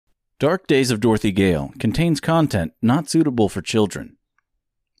Dark Days of Dorothy Gale contains content not suitable for children.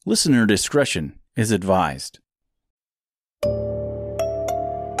 Listener discretion is advised.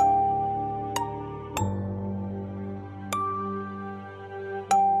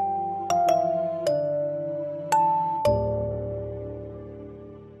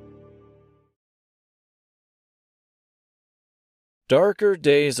 Darker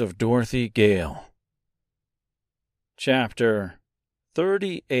Days of Dorothy Gale. Chapter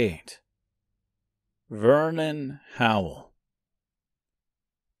 38. Vernon Howell.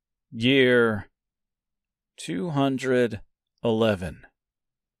 Year 211.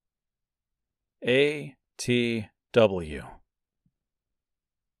 A.T.W.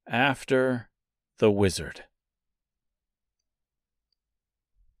 After the Wizard.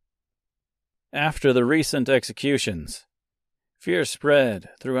 After the recent executions, fear spread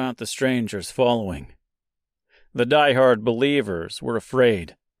throughout the strangers following. The die-hard believers were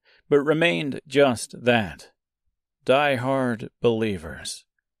afraid, but remained just that, die-hard believers,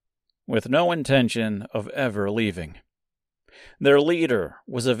 with no intention of ever leaving. Their leader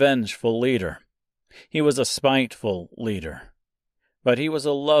was a vengeful leader. He was a spiteful leader, but he was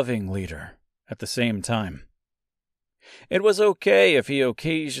a loving leader at the same time. It was okay if he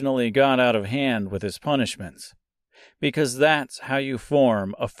occasionally got out of hand with his punishments, because that's how you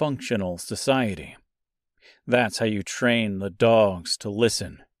form a functional society. That's how you train the dogs to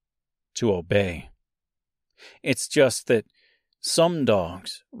listen, to obey. It's just that some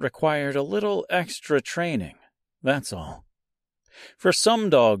dogs required a little extra training, that's all. For some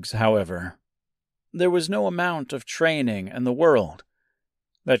dogs, however, there was no amount of training in the world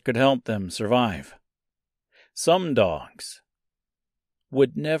that could help them survive. Some dogs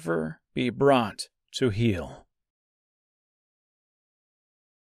would never be brought to heel.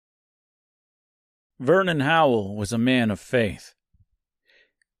 Vernon Howell was a man of faith.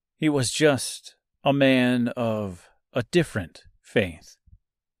 He was just a man of a different faith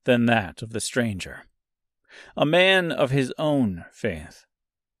than that of the stranger. A man of his own faith.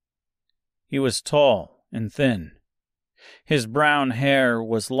 He was tall and thin. His brown hair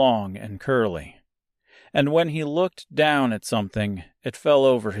was long and curly, and when he looked down at something, it fell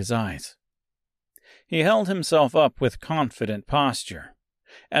over his eyes. He held himself up with confident posture,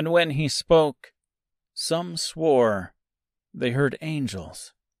 and when he spoke, some swore they heard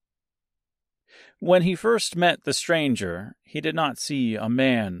angels. When he first met the stranger, he did not see a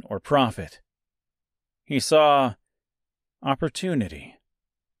man or prophet. He saw opportunity.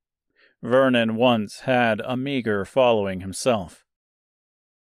 Vernon once had a meager following himself.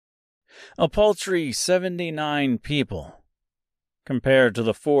 A paltry 79 people, compared to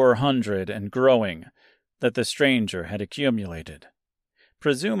the 400 and growing that the stranger had accumulated,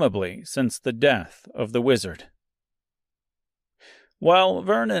 presumably since the death of the wizard. While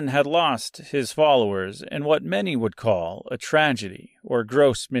Vernon had lost his followers in what many would call a tragedy or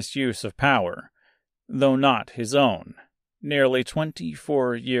gross misuse of power, though not his own, nearly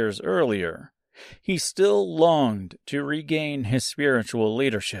 24 years earlier, he still longed to regain his spiritual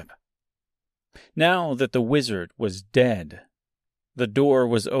leadership. Now that the wizard was dead, the door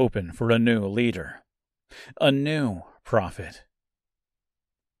was open for a new leader, a new prophet.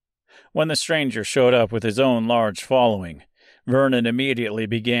 When the stranger showed up with his own large following, Vernon immediately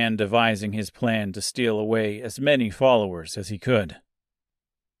began devising his plan to steal away as many followers as he could.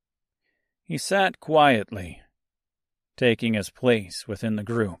 He sat quietly, taking his place within the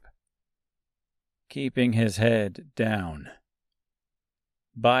group, keeping his head down,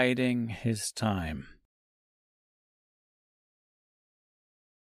 biding his time.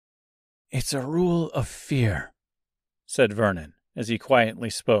 "It's a rule of fear," said Vernon, as he quietly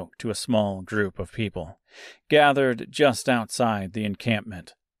spoke to a small group of people, gathered just outside the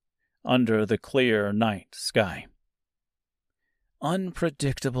encampment, under the clear night sky.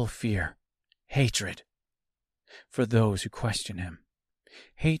 Unpredictable fear, hatred, for those who question him,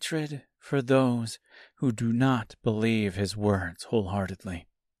 hatred for those who do not believe his words wholeheartedly.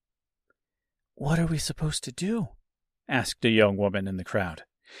 "What are we supposed to do?" asked a young woman in the crowd.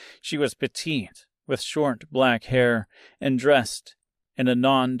 She was petite, with short black hair, and dressed in a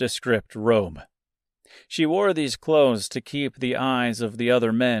nondescript robe. She wore these clothes to keep the eyes of the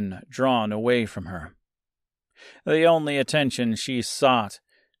other men drawn away from her. The only attention she sought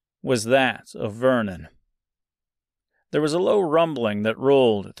was that of Vernon. There was a low rumbling that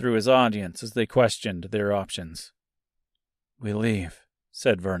rolled through his audience as they questioned their options. "We leave,"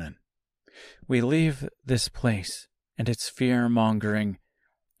 said Vernon. "We leave this place and its fear-mongering,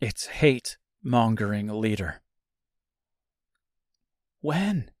 its hate-mongering leader."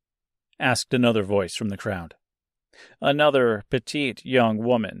 "When?" asked another voice from the crowd. another petite young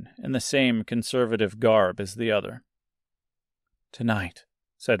woman in the same conservative garb as the other. "Tonight,"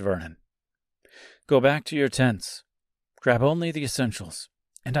 said Vernon, "go back to your tents. Grab only the essentials,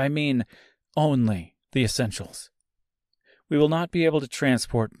 and I mean only the essentials. We will not be able to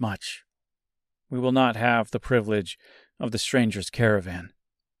transport much. We will not have the privilege of the stranger's caravan.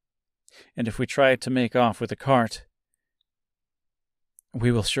 And if we try to make off with a cart,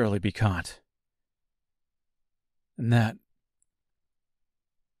 we will surely be caught. And that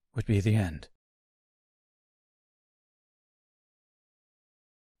would be the end."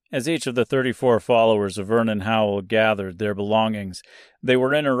 As each of the 34 followers of Vernon Howell gathered their belongings, they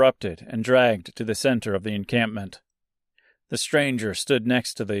were interrupted and dragged to the center of the encampment. The stranger stood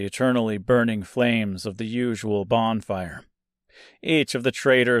next to the eternally burning flames of the usual bonfire. Each of the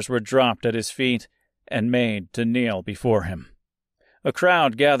traders were dropped at his feet and made to kneel before him. A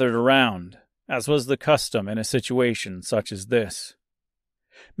crowd gathered around, as was the custom in a situation such as this.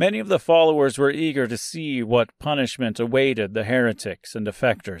 Many of the followers were eager to see what punishment awaited the heretics and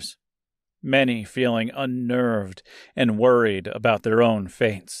defectors, many feeling unnerved and worried about their own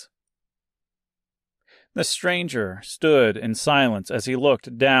fates. The stranger stood in silence as he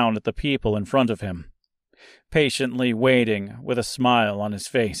looked down at the people in front of him, patiently waiting with a smile on his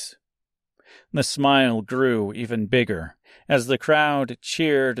face. The smile grew even bigger as the crowd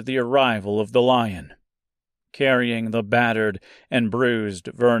cheered the arrival of the lion, carrying the battered and bruised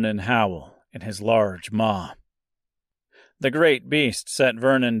Vernon Howell in his large maw. The great beast set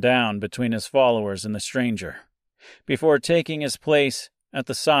Vernon down between his followers and the stranger, before taking his place at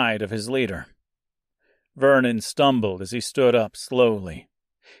the side of his leader. Vernon stumbled as he stood up slowly,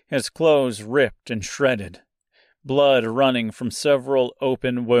 his clothes ripped and shredded, blood running from several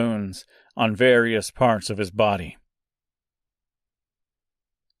open wounds on various parts of his body.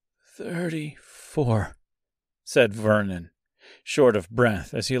 34, said Vernon, short of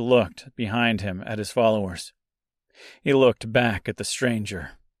breath as he looked behind him at his followers. He looked back at the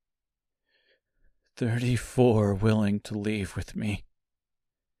stranger. 34 willing to leave with me.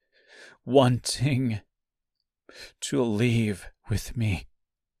 Wanting to leave with me.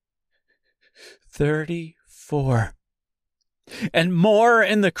 34. And more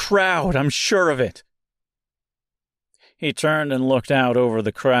in the crowd, I'm sure of it. He turned and looked out over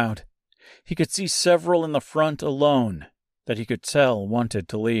the crowd. He could see several in the front alone that he could tell wanted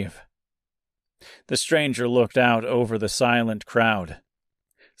to leave. The stranger looked out over the silent crowd,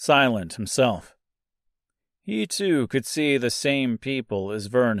 silent himself. He, too, could see the same people as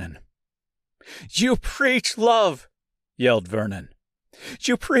Vernon. "You preach love," yelled Vernon.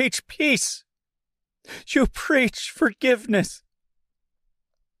 "You preach peace. You preach forgiveness.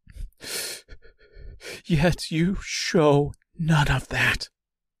 Yet you show none of that.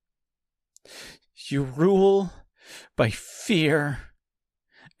 You rule by fear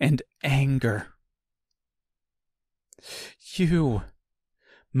and anger. You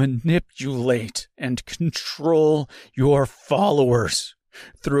manipulate and control your followers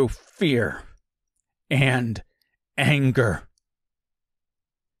through fear and anger."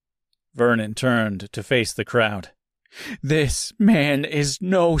 Vernon turned to face the crowd. "This man is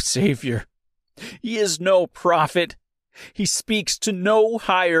no savior. He is no prophet. He speaks to no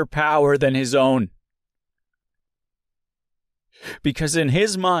higher power than his own. Because in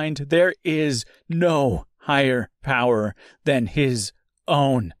his mind there is no higher power than his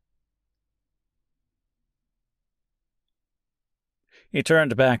own." He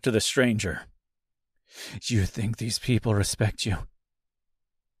turned back to the stranger. "You think these people respect you?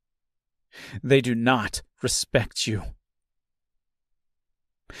 They do not respect you.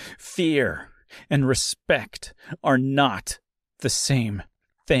 Fear and respect are not the same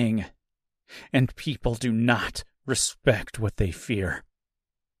thing, and people do not respect what they fear."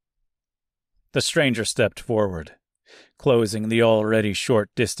 The stranger stepped forward, closing the already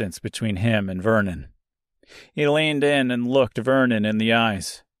short distance between him and Vernon. He leaned in and looked Vernon in the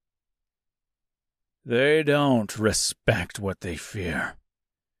eyes. "They don't respect what they fear.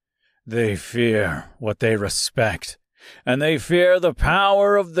 They fear what they respect, and they fear the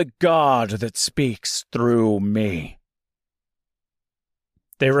power of the God that speaks through me.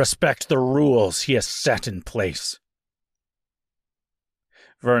 They respect the rules he has set in place."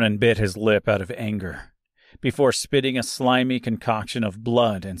 Vernon bit his lip out of anger, before spitting a slimy concoction of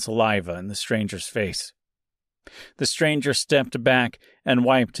blood and saliva in the stranger's face. The stranger stepped back and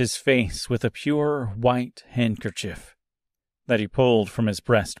wiped his face with a pure white handkerchief that he pulled from his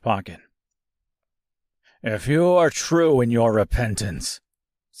breast pocket. "If you are true in your repentance,"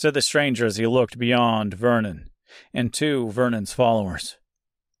 said the stranger as he looked beyond Vernon and to Vernon's followers,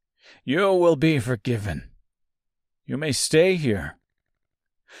 "you will be forgiven. You may stay here.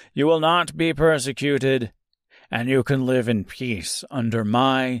 You will not be persecuted, and you can live in peace under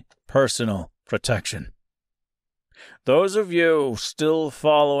my personal protection. Those of you still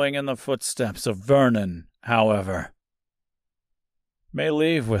following in the footsteps of Vernon, however, may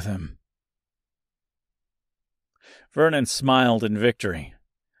leave with him." Vernon smiled in victory,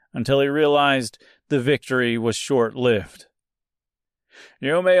 until he realized the victory was short-lived.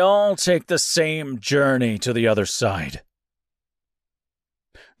 "You may all take the same journey to the other side.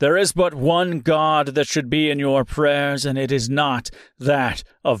 There is but one God that should be in your prayers, and it is not that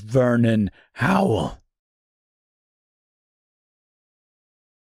of Vernon Howell."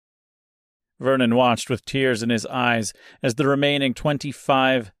 Vernon watched with tears in his eyes as the remaining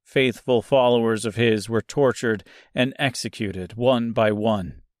 25 faithful followers of his were tortured and executed one by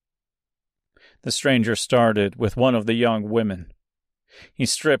one. The stranger started with one of the young women. He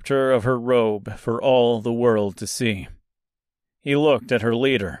stripped her of her robe for all the world to see. He looked at her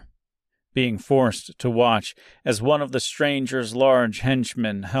leader, being forced to watch as one of the stranger's large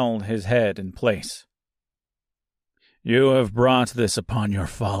henchmen held his head in place. "You have brought this upon your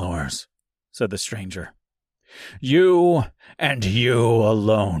followers," said the stranger. "You and you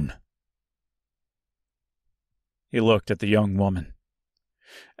alone." He looked at the young woman.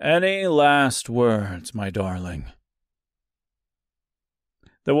 "Any last words, my darling?"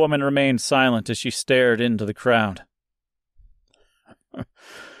 The woman remained silent as she stared into the crowd. "I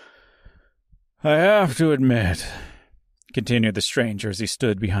have to admit," continued the stranger as he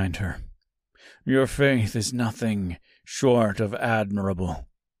stood behind her, "your faith is nothing short of admirable.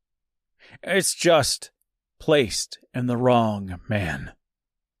 It's just placed in the wrong man."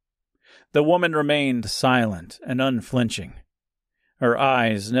 The woman remained silent and unflinching, her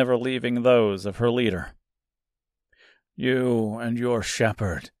eyes never leaving those of her leader. "You and your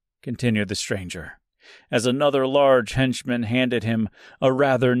shepherd," continued the stranger, as another large henchman handed him a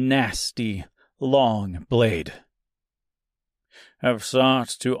rather nasty, long blade, "have sought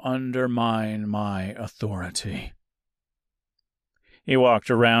to undermine my authority." He walked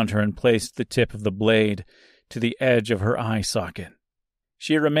around her and placed the tip of the blade to the edge of her eye socket.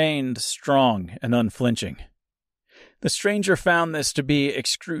 She remained strong and unflinching. The stranger found this to be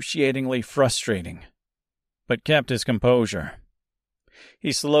excruciatingly frustrating, but kept his composure.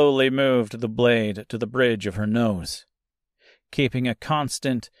 He slowly moved the blade to the bridge of her nose, keeping a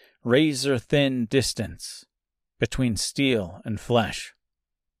constant, razor-thin distance between steel and flesh.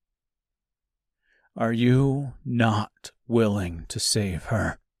 "Are you not willing to save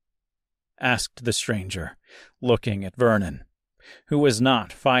her?" asked the stranger, looking at Vernon, who was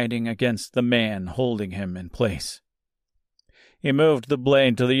not fighting against the man holding him in place. He moved the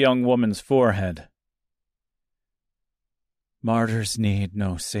blade to the young woman's forehead. "Martyrs need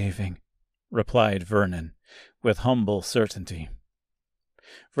no saving," replied Vernon, with humble certainty.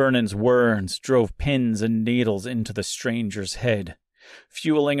 Vernon's words drove pins and needles into the stranger's head,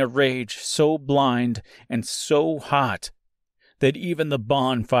 fueling a rage so blind and so hot that even the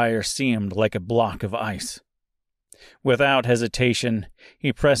bonfire seemed like a block of ice. Without hesitation,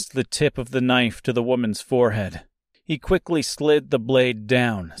 he pressed the tip of the knife to the woman's forehead. He quickly slid the blade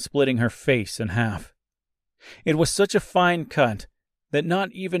down, splitting her face in half. It was such a fine cut that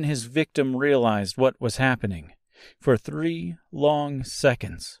not even his victim realized what was happening for 3 long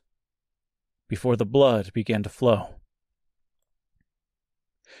seconds before the blood began to flow.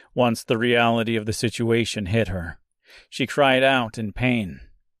 Once the reality of the situation hit her, she cried out in pain.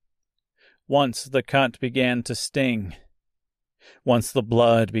 Once the cut began to sting, once the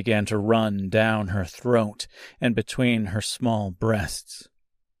blood began to run down her throat and between her small breasts.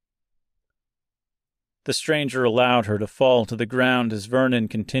 The stranger allowed her to fall to the ground as Vernon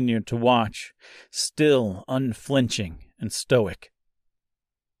continued to watch, still unflinching and stoic.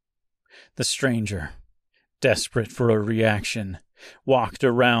 The stranger, desperate for a reaction, walked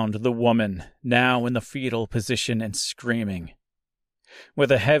around the woman, now in the fetal position and screaming.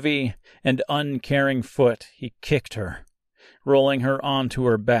 With a heavy and uncaring foot, he kicked her, rolling her onto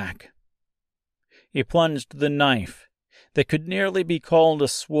her back. He plunged the knife, that could nearly be called a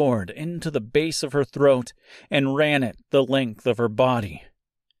sword, into the base of her throat and ran it the length of her body,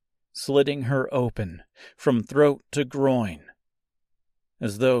 slitting her open from throat to groin,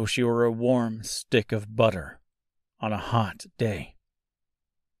 as though she were a warm stick of butter on a hot day.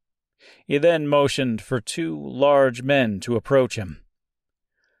 He then motioned for 2 large men to approach him.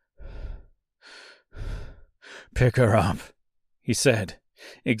 "Pick her up," he said,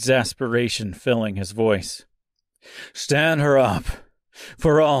 exasperation filling his voice. "Stand her up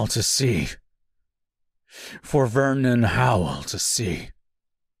for all to see, for Vernon Howell to see."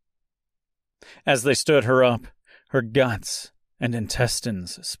 As they stood her up, Her guts and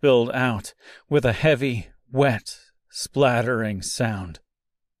intestines spilled out with a heavy, wet, splattering sound.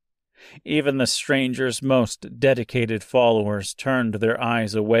 Even the stranger's most dedicated followers turned their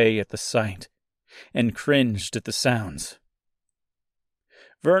eyes away at the sight and cringed at the sounds.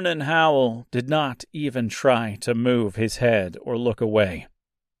 Vernon Howell did not even try to move his head or look away.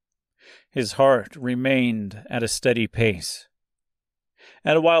 His heart remained at a steady pace.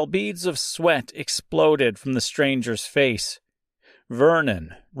 And while beads of sweat exploded from the stranger's face,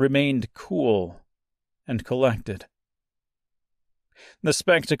 Vernon remained cool and collected. The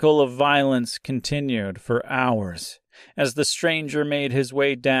spectacle of violence continued for hours as the stranger made his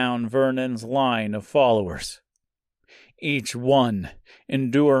way down Vernon's line of followers, each one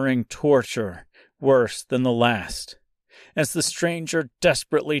enduring torture worse than the last, as the stranger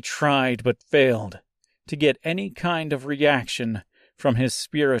desperately tried but failed to get any kind of reaction from his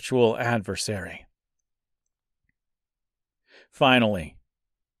spiritual adversary. Finally,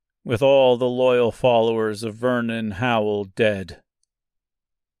 with all the loyal followers of Vernon Howell dead,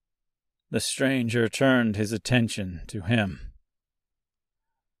 the stranger turned his attention to him.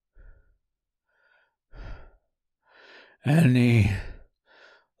 "Any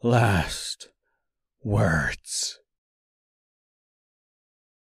last words?"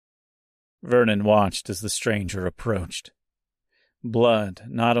 Vernon watched as the stranger approached, blood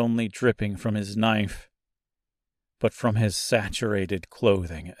not only dripping from his knife, but from his saturated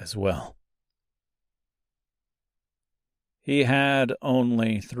clothing as well. He had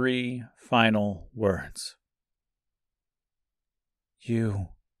only 3 final words. "You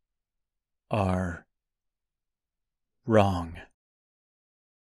are wrong."